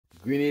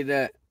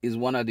Grenada is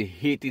one of the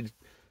hated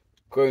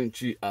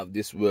country of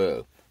this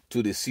world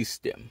to the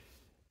system.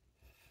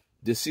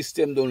 The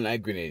system don't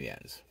like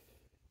Grenadians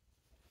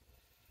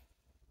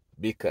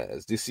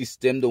because the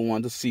system don't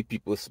want to see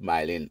people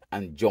smiling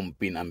and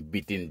jumping and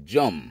beating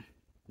drum.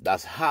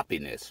 That's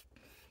happiness.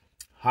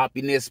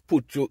 Happiness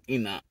puts you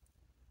in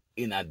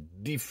a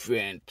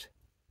different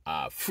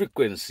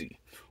frequency.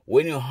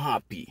 When you're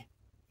happy,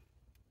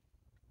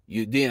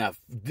 you're in a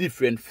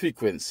different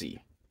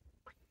frequency.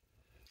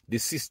 The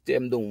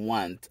system don't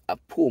want a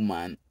poor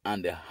man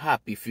on the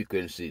happy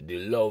frequency, the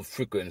love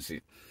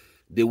frequency.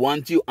 They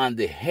want you on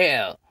the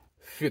hell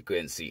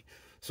frequency.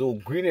 So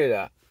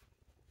Grenada,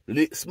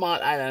 small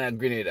island of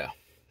Grenada,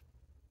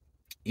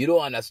 you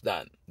don't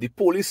understand. The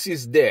police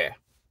is there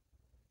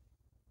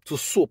to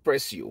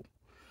suppress you.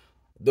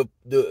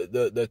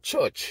 The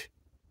church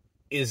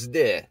is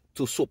there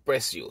to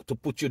suppress you, to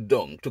put you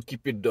down, to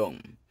keep you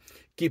down.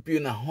 Keep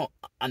you on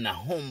a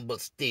humble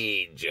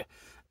stage.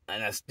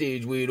 And a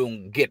stage where you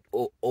don't get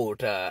out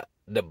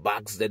the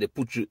box that they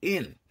put you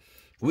in.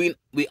 We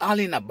all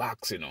in a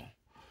box,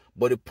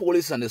 But the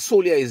police and the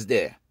soldier is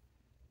there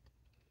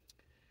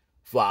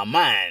for a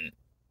man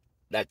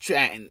that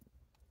trying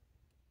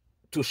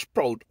to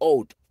sprout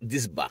out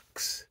this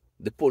box.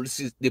 The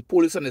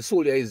police and the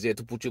soldier is there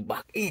to put you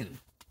back in.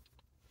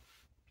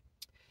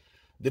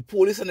 The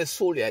police and the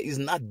soldier is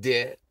not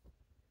there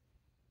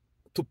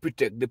to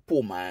protect the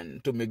poor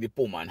man, to make the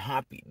poor man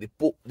happy. The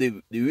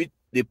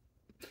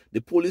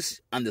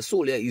police and the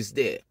soldier is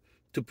there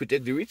to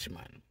protect the rich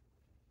man.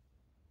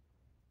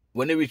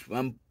 When the rich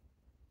man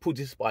put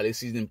his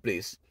policies in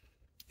place,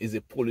 is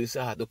the police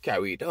that have to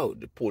carry it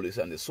out. The police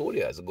and the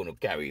soldiers are going to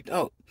carry it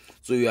out.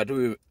 So you have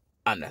to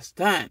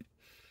understand,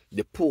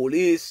 the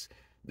police,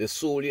 the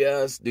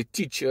soldiers, the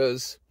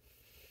teachers,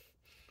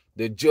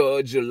 the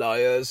judge, the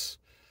lawyers,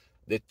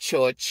 the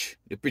church,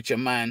 the preacher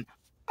man,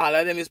 all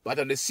of them is part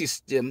of the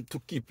system to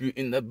keep you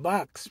in the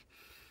box.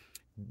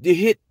 They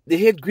hate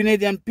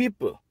Grenadian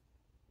people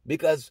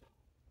because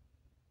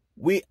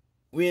we're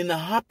in a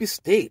happy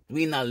state.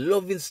 We're in a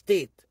loving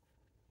state.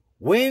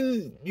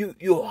 When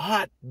your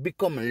heart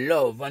become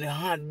love and your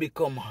heart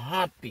become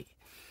happy,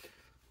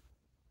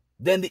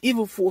 then the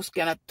evil force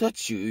cannot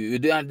touch you.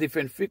 You're on a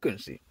different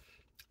frequency.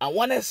 And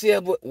what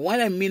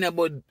I mean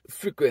about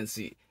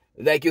frequency,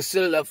 like your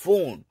cellular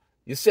phone,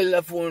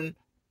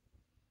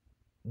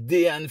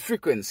 they are on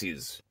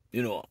frequencies,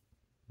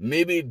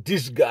 Maybe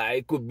this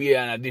guy could be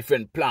on a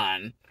different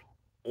plan,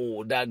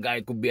 or that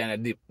guy could be on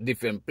a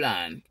different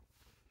plan.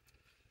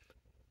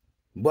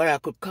 But I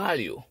could call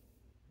you.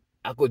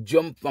 I could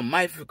jump from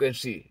my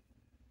frequency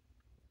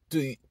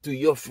to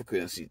your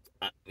frequency.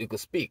 We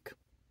could speak.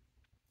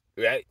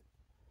 Right?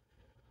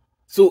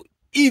 So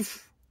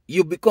if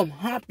you become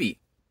happy,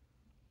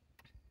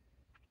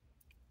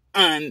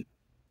 and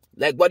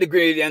like what the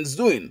Grenadians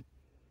doing,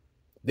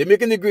 they're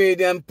making the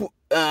Grenadian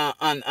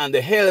on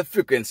the hell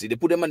frequency. They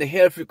put them on the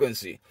hell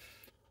frequency.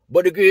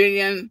 But the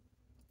Grenadian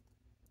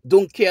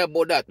don't care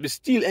about that. We're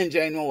still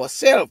enjoying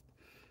ourselves.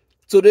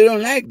 So they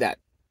don't like that.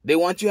 They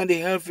want you on the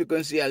hell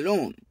frequency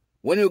alone.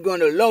 When you go on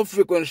the love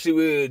frequency,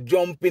 we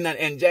jumping and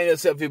enjoying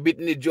yourself, you're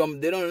beating the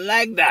drum. They don't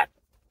like that.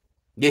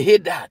 They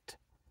hate that.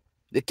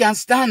 They can't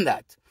stand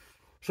that.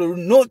 So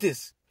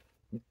notice,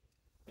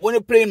 when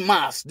you're playing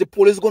mass, the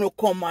police is going to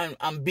come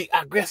and be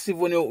aggressive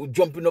when you're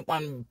jumping up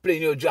and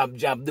playing your jab.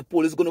 The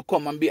police is going to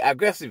come and be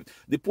aggressive.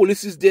 The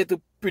police is there to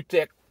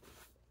protect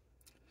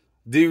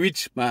the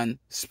rich man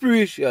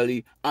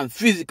spiritually and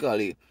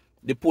physically.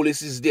 The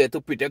police is there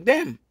to protect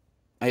them.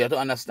 And you have to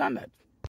understand that.